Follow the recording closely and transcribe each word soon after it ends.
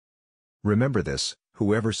Remember this: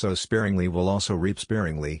 whoever sows sparingly will also reap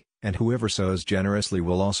sparingly, and whoever sows generously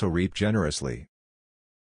will also reap generously.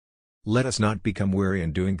 Let us not become weary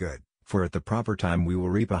in doing good, for at the proper time we will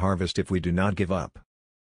reap a harvest if we do not give up.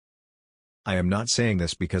 I am not saying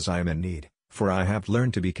this because I am in need, for I have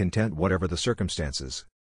learned to be content whatever the circumstances.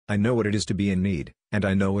 I know what it is to be in need, and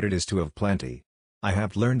I know what it is to have plenty. I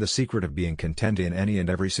have learned the secret of being content in any and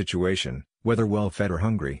every situation, whether well-fed or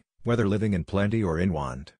hungry, whether living in plenty or in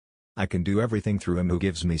want. I can do everything through him who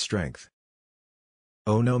gives me strength.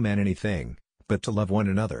 Owe no man anything, but to love one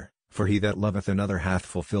another, for he that loveth another hath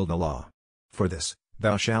fulfilled the law. For this,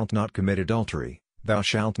 thou shalt not commit adultery, thou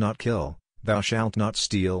shalt not kill, thou shalt not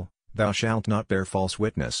steal, thou shalt not bear false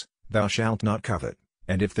witness, thou shalt not covet,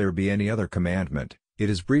 and if there be any other commandment, it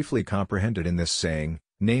is briefly comprehended in this saying,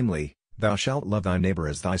 namely, thou shalt love thy neighbor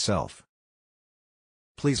as thyself.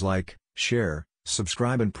 Please like, share,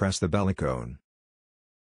 subscribe and press the bell icon.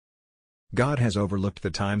 God has overlooked the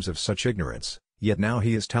times of such ignorance, yet now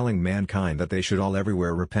he is telling mankind that they should all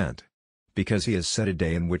everywhere repent. Because he has set a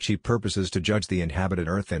day in which he purposes to judge the inhabited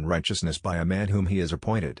earth in righteousness by a man whom he has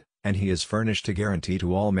appointed, and he has furnished a guarantee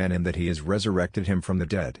to all men in that he has resurrected him from the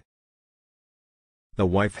dead. The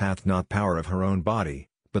wife hath not power of her own body,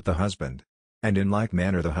 but the husband. And in like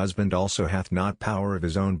manner the husband also hath not power of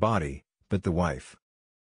his own body, but the wife.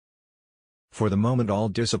 For the moment all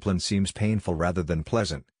discipline seems painful rather than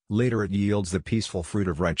pleasant, later it yields the peaceful fruit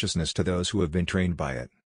of righteousness to those who have been trained by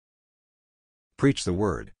it. Preach the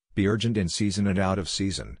word, be urgent in season and out of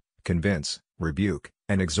season, convince, rebuke,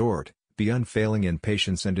 and exhort, be unfailing in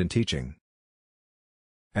patience and in teaching.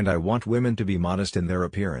 And I want women to be modest in their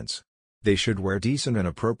appearance. They should wear decent and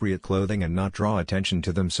appropriate clothing and not draw attention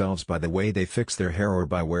to themselves by the way they fix their hair or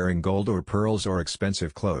by wearing gold or pearls or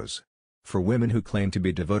expensive clothes. For women who claim to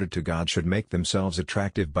be devoted to God should make themselves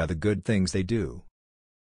attractive by the good things they do.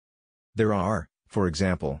 There are, for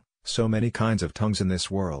example, so many kinds of tongues in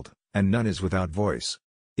this world, and none is without voice.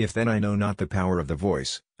 If then I know not the power of the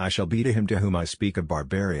voice, I shall be to him to whom I speak a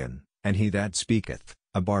barbarian, and he that speaketh,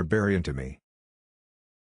 a barbarian to me.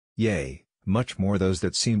 Yea, much more those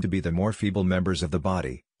that seem to be the more feeble members of the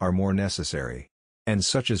body, are more necessary. And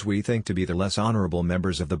such as we think to be the less honorable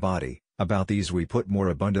members of the body, about these we put more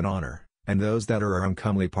abundant honor, and those that are our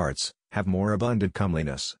uncomely parts, have more abundant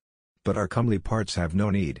comeliness. But our comely parts have no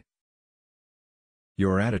need.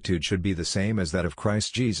 Your attitude should be the same as that of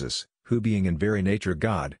Christ Jesus, who being in very nature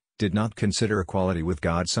God, did not consider equality with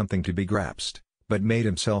God something to be grasped, but made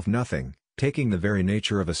himself nothing, taking the very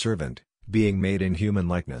nature of a servant, being made in human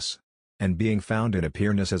likeness. And being found in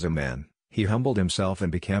appearance as a man, he humbled himself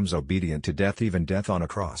and became obedient to death, even death on a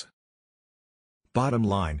cross. Bottom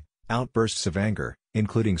line, outbursts of anger,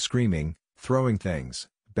 including screaming, throwing things,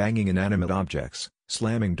 banging inanimate objects,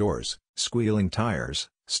 slamming doors, squealing tires,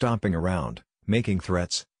 stomping around, making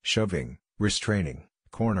threats, shoving, restraining,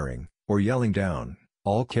 cornering, or yelling down,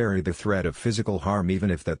 all carry the threat of physical harm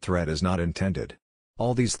even if that threat is not intended.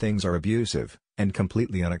 All these things are abusive, and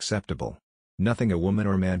completely unacceptable. Nothing a woman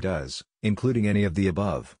or man does, including any of the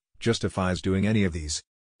above, justifies doing any of these.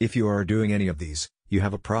 If you are doing any of these, you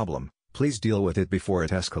have a problem. Please deal with it before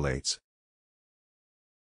it escalates.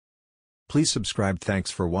 Please subscribe.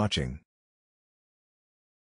 Thanks for watching.